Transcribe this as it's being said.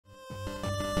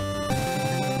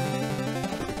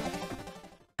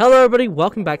Hello everybody,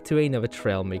 welcome back to another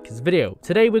Trailmakers video.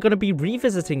 Today we're going to be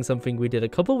revisiting something we did a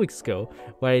couple weeks ago,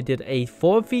 where I did a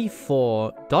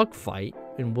 4v4 dogfight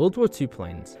in World War II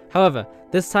planes. However,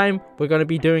 this time we're going to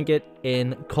be doing it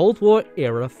in Cold War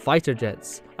era fighter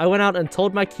jets. I went out and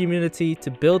told my community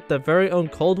to build their very own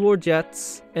Cold War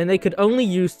jets, and they could only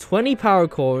use 20 power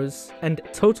cores and a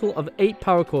total of 8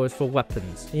 power cores for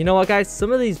weapons. You know what guys,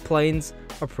 some of these planes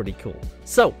are pretty cool.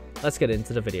 So, let's get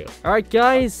into the video. Alright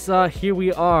guys, here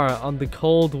we are on the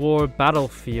Cold War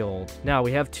battlefield. Now,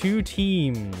 we have two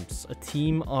teams. A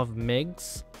team of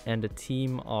MiGs and a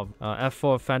team of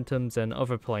F4 Phantoms and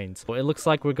other planes. Well, it looks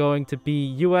like we're going to be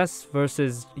US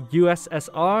versus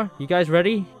USSR. You guys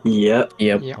ready? Yep.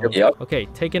 Okay,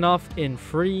 taking off in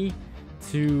 3,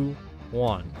 2,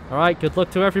 1. Alright, good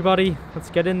luck to everybody. Let's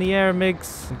get in the air,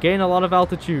 MiGs. Gain a lot of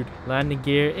altitude. Landing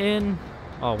gear in.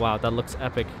 Oh wow, that looks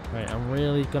epic. Alright, I'm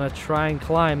really gonna try and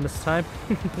climb this time.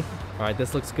 Alright,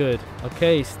 this looks good.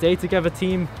 Okay, stay together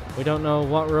team. We don't know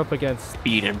what we're up against.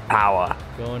 Speed and power.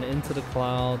 Going into the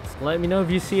clouds. Let me know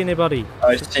if you see anybody.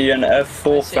 I see an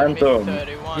F4 Phantom.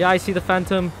 Yeah, I see the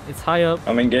Phantom. It's high up.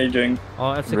 I'm engaging.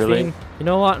 Oh, F-16. Really? You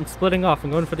know what? I'm splitting off.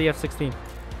 I'm going for the F-16.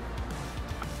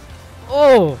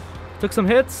 Oh! Took some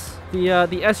hits. The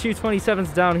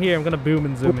Su-27's down here. I'm gonna boom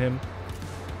and zoom him.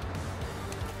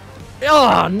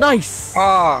 Oh, nice!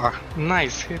 Ah,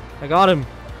 nice hit. I got him.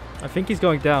 I think he's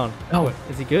going down. Oh,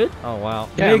 Is he good? Oh, wow.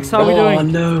 Yeah, MiGs, how are we doing? Oh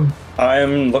no. I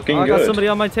am looking I good. got somebody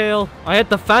on my tail. I hit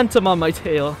the Phantom on my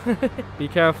tail. Be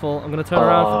careful. I'm gonna turn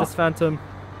around for this Phantom.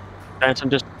 Phantom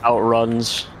just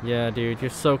outruns Yeah, dude. You're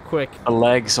so quick. the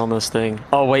legs on this thing.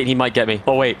 Oh wait, he might get me.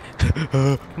 Oh wait.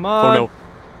 Come Oh on. no.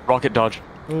 Rocket dodge.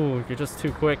 Ooh, you're just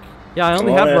too quick. Yeah, I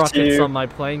only Come on, have rockets SU. on my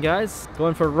plane, guys.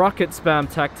 Going for rocket spam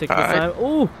tactic this I- time.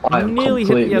 Ooh, I I'm nearly hit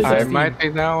the completely I F-16. might be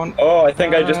down. Oh, I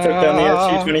think I just took down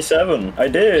the Su-27. I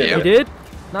did. You did?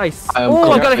 Nice. I am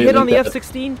Oh, I got a hit on the completely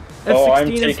F-16. Oh, I'm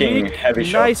F-16 is taking weak. heavy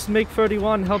Nice, shots.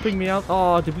 MiG-31 helping me out.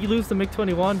 Oh, did we lose the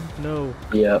MiG-21? No.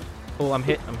 Yep. Oh, I'm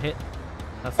hit. That's I'm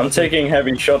not good. taking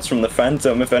heavy shots from the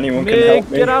Phantom if anyone can MiG, help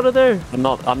me. get out of there. I'm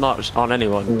not on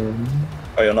anyone.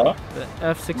 Oh, you're not? The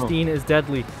F-16 is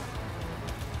deadly.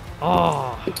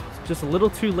 Oh, just a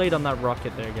little too late on that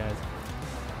rocket there, guys.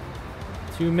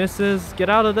 2 misses. Get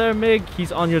out of there, MiG.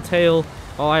 He's on your tail.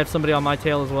 Oh, I have somebody on my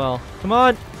tail as well. Come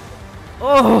on.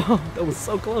 Oh, that was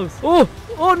so close. Oh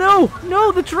no.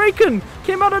 No, the Draken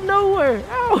came out of nowhere.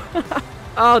 Ow.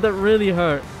 Oh, that really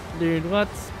hurt. Dude, what?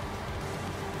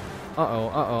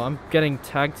 Uh-oh. I'm getting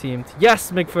tag teamed.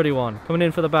 Yes, MiG-31. Coming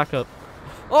in for the backup.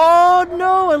 Oh,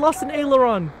 no. I lost an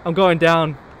aileron. I'm going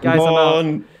down. Guys, I'm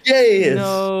out. Yes.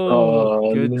 No.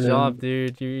 Oh, Good no. job,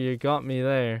 dude. You got me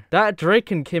there. That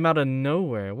Draken came out of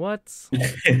nowhere. What?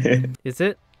 Is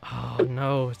it? Oh,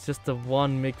 no. It's just the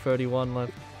one MiG-31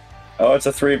 left. Oh, it's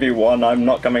a 3v1. I'm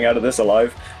not coming out of this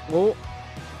alive. Oh.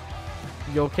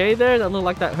 You okay there? That looked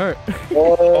like that hurt.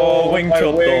 Oh, Wing my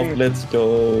chopped wing. off, let's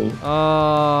go.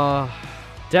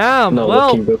 Damn. No, Well,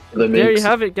 looking good for the there you mix.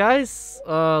 have it, guys.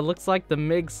 Looks like the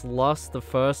MiGs lost the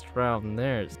first round.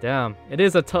 There's damn. It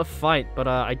is a tough fight, but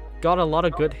I got a lot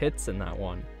of good hits in that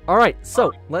one. Alright,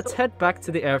 so let's head back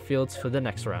to the airfields for the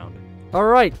next round.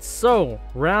 Alright, so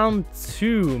round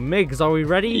 2. MiGs, are we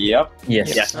ready? Yep.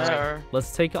 Yes. Alright,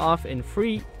 let's take off in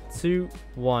 3, 2,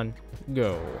 1,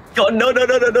 go. Oh, no.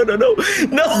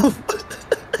 No.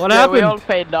 What Yeah, we all happened?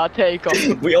 failed our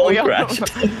takeoff. We all crashed.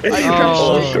 I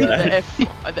Oh. crashed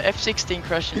the F-16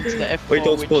 crashed into the F4, Wait,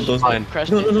 don't spoil, don't spoil.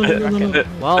 crashed No. into the rocket.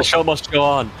 Well, The show must go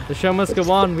on. the show must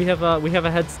go on. We have a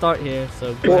head start here,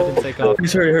 so go ahead and take off.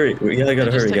 Please hurry. We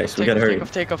gotta hurry, guys. We gotta hurry.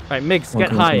 Take off. Alright, MiGs, Come on, get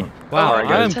come high. on. Wow, Alright,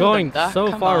 I am guys. going Tell them that,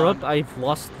 so come far on. up, I've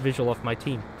lost visual of my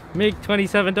team.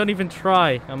 MiG-27, don't even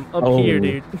try. I'm up Oh. here,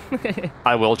 dude.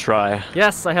 I will try.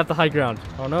 Yes, I have the high ground.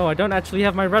 Oh no, I don't actually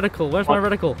have my reticle. Where's my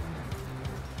reticle?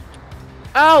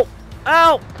 Ow!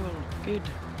 Ow! Cool, good.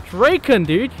 Draken,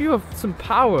 dude, you have some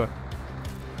power.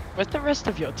 Where's the rest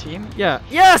of your team? Yeah.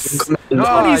 Yes!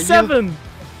 Ah, 27!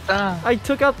 Ah, I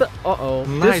took out the... Uh-oh.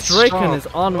 Nice This Draken job. is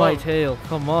on my Oh. tail.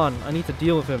 Come on, I need to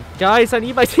deal with him. Guys, I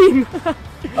need my team!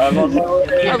 I'm on my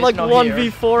way. I'm He's like not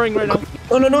 1v4ing right now.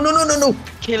 No.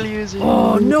 Kill Yzuei.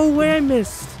 Oh, no way I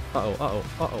missed. Uh-oh.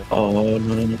 Oh,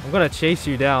 no. I'm gonna chase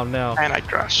you down now. and I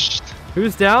crashed.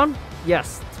 Who's down?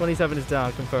 Yes, 27 is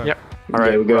down, confirmed. Yep.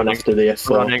 Alright, we're going after the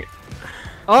S4. Running.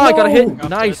 Oh, I got a hit. After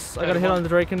Nice. I got a hit on the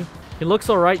Draken. He looks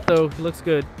alright, though. He looks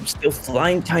good. I'm still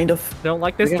flying, kind of. Don't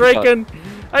like this We're gonna Draken.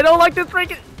 I don't like this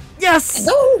Draken. Yes!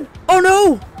 No! Oh,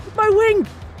 no! My wing!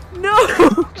 No!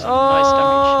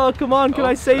 Oh, come on. Can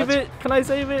I save it? Can I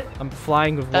save it? I'm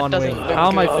flying with That one doesn't wing. look How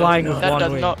am I good. flying with That one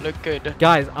does wing? not look good.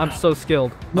 Guys, I'm so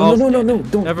skilled. No, Oh, no, no, no, no.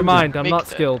 Don't. never mind. I'm not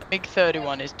MiG skilled. MiG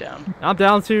 31 is down. I'm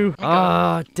down too. Okay.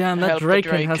 Ah, damn, that Help the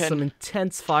Draken has Draken. some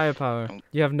intense firepower.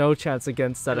 You have no chance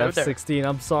against that Hello there. F-16.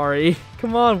 I'm sorry.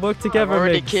 Come on, work together, I've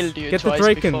already Migs. killed you Get the twice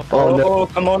Draken. before. Oh, no. Oh,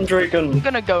 come on, Draken. I'm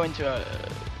gonna go into a...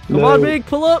 Come on, Mig,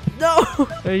 pull up. No.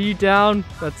 Are you down?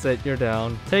 That's it. You're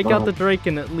down. Take out No. the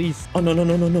Draken at least. Oh, no, no,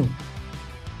 no, no, no.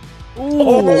 Ooh.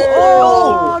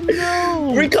 Oh,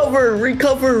 no. Recover,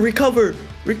 recover, recover,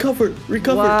 recover,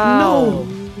 recover. Wow.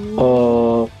 No.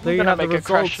 Oh. There you gonna have the make a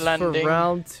crash results for landing.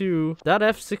 round 2. That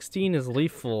F-16 is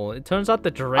lethal. It turns out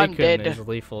the Draken dead. is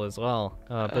lethal as well.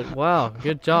 But wow,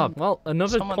 good job. Well,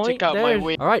 another Someone point took out my there.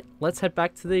 wing. All right, let's head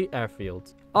back to the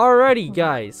airfield. Alrighty,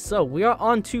 guys. So we are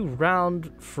on to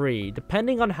round 3.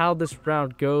 Depending on how this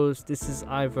round goes, this is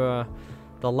either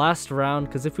the last round,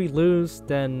 because if we lose,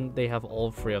 then they have all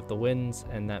 3 of the wins,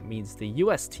 and that means the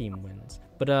US team wins.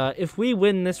 But if we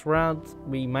win this round,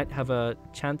 we might have a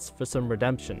chance for some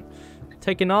redemption.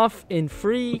 Taking off in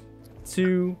 3,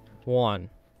 2, 1.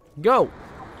 Go!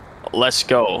 Let's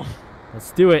go.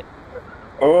 Let's do it.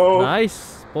 Oh,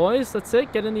 Nice, boys. That's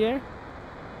it. Get in the air.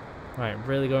 Alright,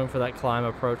 really going for that climb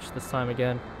approach this time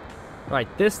again. Right,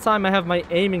 this time I have my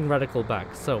aiming reticle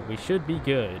back, so we should be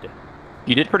good.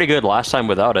 You did pretty good last time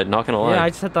without it, not gonna lie. Yeah, I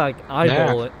just had to like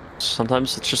eyeball it.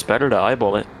 Sometimes it's just better to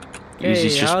eyeball it. Okay,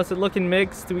 Easy's just how's it looking,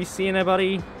 Migs? Do we see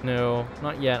anybody? No,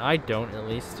 not yet. I don't, at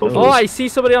least. Oh. Oh, I see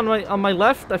somebody on my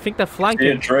left. I think they're see a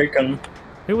flanking. Draken.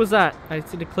 Who was that? I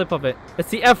see the clip of it. It's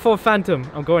the F4 Phantom.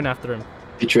 I'm going after him.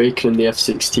 The Drake and the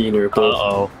F-16 are above.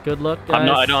 Uh-oh. Good luck, guys.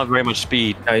 I don't have very much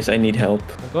speed. Guys, I need help.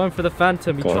 I'm going for the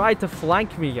Phantom. He Go on. tried to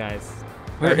flank me, guys.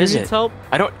 Where Who is needs it? help?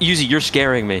 I don't Yzuei, you're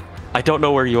scaring me. I don't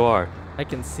know where you are. I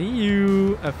can see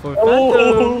you. F4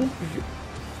 Oh. Phantom.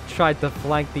 Tried to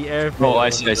flank the airfield. Oh, I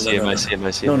see him, I see him.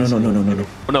 No, no, no, no, no, no, no.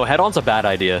 Oh, no, head-on's a bad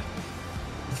idea.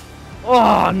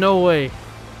 Oh, no way.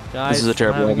 Guys, This is a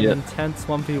terrible I'm having idea. an intense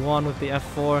 1v1 with the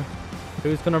F4.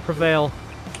 Who's gonna prevail?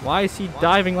 Why is he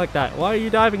diving like that? Why are you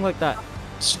diving like that?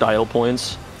 Style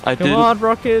points. I Come did. on,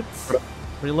 rockets.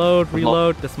 Reload, Come on.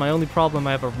 reload. That's my only problem.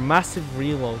 I have a massive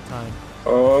reload time.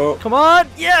 Oh, Come on.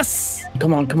 Yes.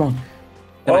 Come on, come on.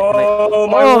 oh,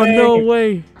 my Oh, wing. no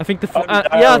way. I think I'm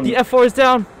yeah, down. the F4 is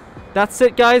down. That's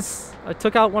it, guys. I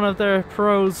took out one of their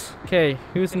pros. Okay,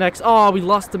 who's next? Oh, we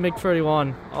lost the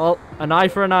MiG-31. Oh, an eye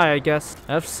for an eye, I guess.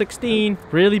 F-16.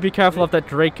 Really be careful of that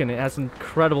Draken. It has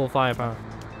incredible firepower.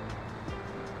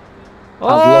 I've Oh,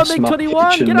 lost my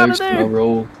MiG-21, pitch and get out of most my there.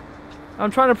 roll.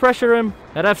 I'm trying to pressure him.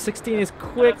 That F-16 is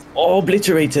quick. Oh,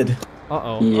 obliterated.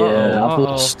 Uh-oh. Yeah, uh-oh, I've uh-oh.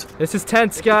 lost. This is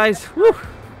tense, guys. Whew.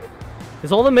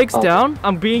 Is all the MiGs down?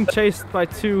 I'm being chased by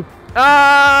 2.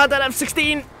 Ah, that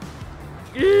F-16.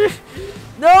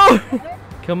 No!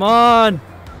 Come on.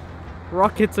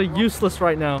 Rockets are useless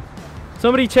right now.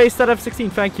 Somebody chase that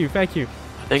F-16. Thank you, thank you.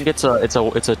 I think it's a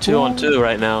 2-on-2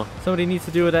 right now. Somebody needs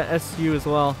to do with that SU as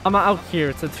well. I'm out here.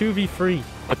 It's a 2v3.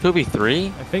 It could be 3.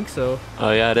 I think so.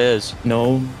 Oh yeah, it is.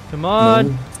 No. Come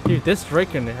on. No. Dude, this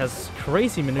Draken has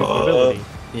crazy maneuverability.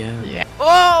 Yeah.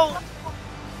 Oh!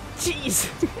 Jeez.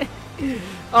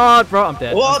 Oh, bro, I'm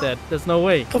dead. What? I'm dead. There's no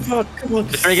way. Come on, come on.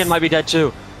 The Dragon might be dead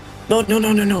too. No, no,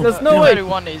 no, no, no. There's no way.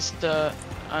 31 is the...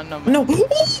 No.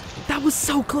 That was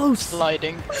so close.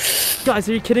 sliding. Guys,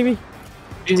 are you kidding me?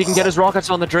 He can get his rockets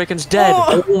on the Draken's dead.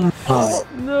 Oh, Oh,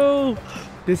 no.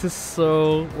 This is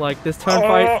so, like, this turn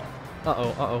fight. Uh-oh,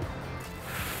 uh-oh.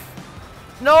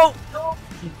 No!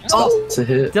 oh. It's a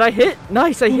hit. Did I hit?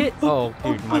 Nice, I hit. Oh,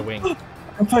 dude, my wing.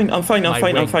 I'm fine, I'm fine, I'm My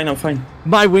fine, I'm wing. fine, I'm fine.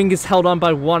 My wing is held on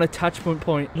by 1 attachment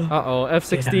point. Uh-oh,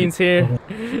 F-16's here.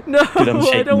 No, Dude, I'm I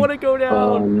shaking. don't want to go Oh,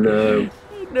 down. no.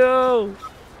 No.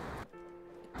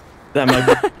 That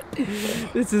might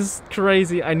This is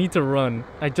crazy. I need to run.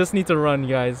 I just need to run,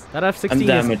 guys. That I'm F-16 is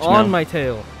damaged on now. my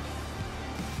tail.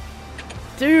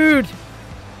 Dude!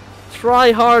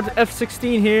 Try hard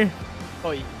F-16 here.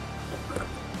 Oi.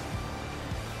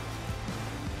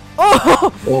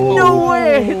 Oh! Oh. No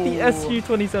way! I hit the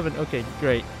SU-27. Okay,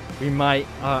 great. We might.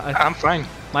 I'm fine.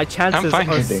 My chances fine.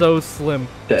 are so slim.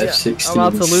 The I'm F-16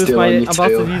 about to is lose still my. on I'm your about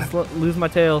tail. to lose my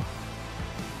tail.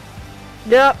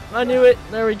 Yep, I knew it.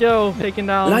 There we go. Taken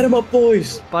Light down 'em up,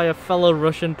 boys. by a fellow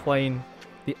Russian plane.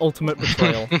 The ultimate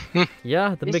betrayal.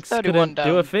 Yeah, the He's mix 31 couldn't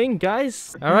do a down. thing,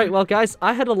 guys. All right, well, guys,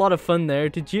 I had a lot of fun there.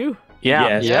 Did you?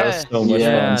 Yeah. Yes, that was Yeah. so much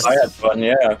Yes. fun. I had fun,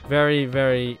 yeah. Very,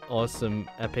 very awesome,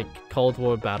 epic Cold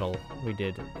War battle we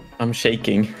did. I'm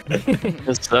shaking.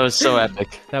 That was so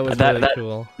epic. That was That- really that-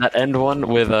 cool. That end one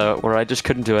with where I just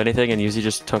couldn't do anything and Yzuei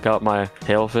just took out my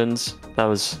tail fins. That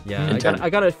was Yeah, intense. I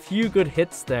got a few good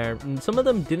hits there. And some of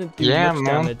them didn't do Yeah, much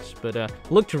man. damage, but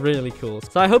looked really cool.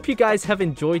 So I hope you guys have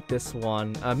enjoyed this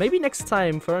one. Maybe next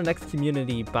time for our next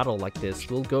community battle like this,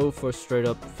 we'll go for straight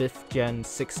up 5th gen,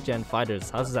 6th gen fighters.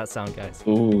 How does that sound, guys?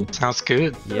 Ooh. Sounds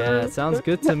good. Yeah, it sounds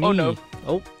good to me. Oh, no.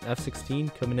 Oh,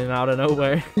 F-16 coming in out of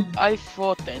nowhere. I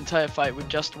fought the entire fight with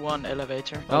just one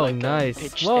elevator. Oh, like, nice.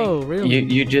 pitch Whoa, thing. really?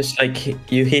 You just like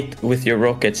you hit with your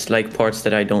rockets like parts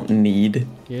that I don't need.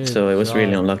 Good So it was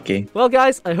really job. unlucky. Well,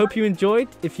 guys, I hope you enjoyed.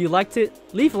 If you liked it,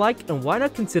 leave a like and why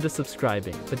not consider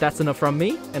subscribing. But that's enough from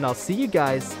me, and I'll see you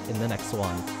guys in the next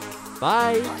one.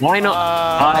 Bye. Why not?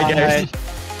 Bye, guys.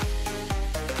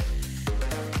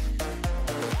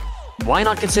 Why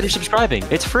not consider subscribing?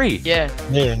 It's free. Yeah.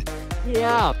 Yeah.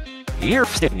 You're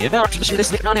sitting. You're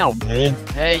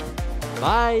Hey.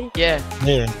 Bye.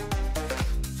 Yeah.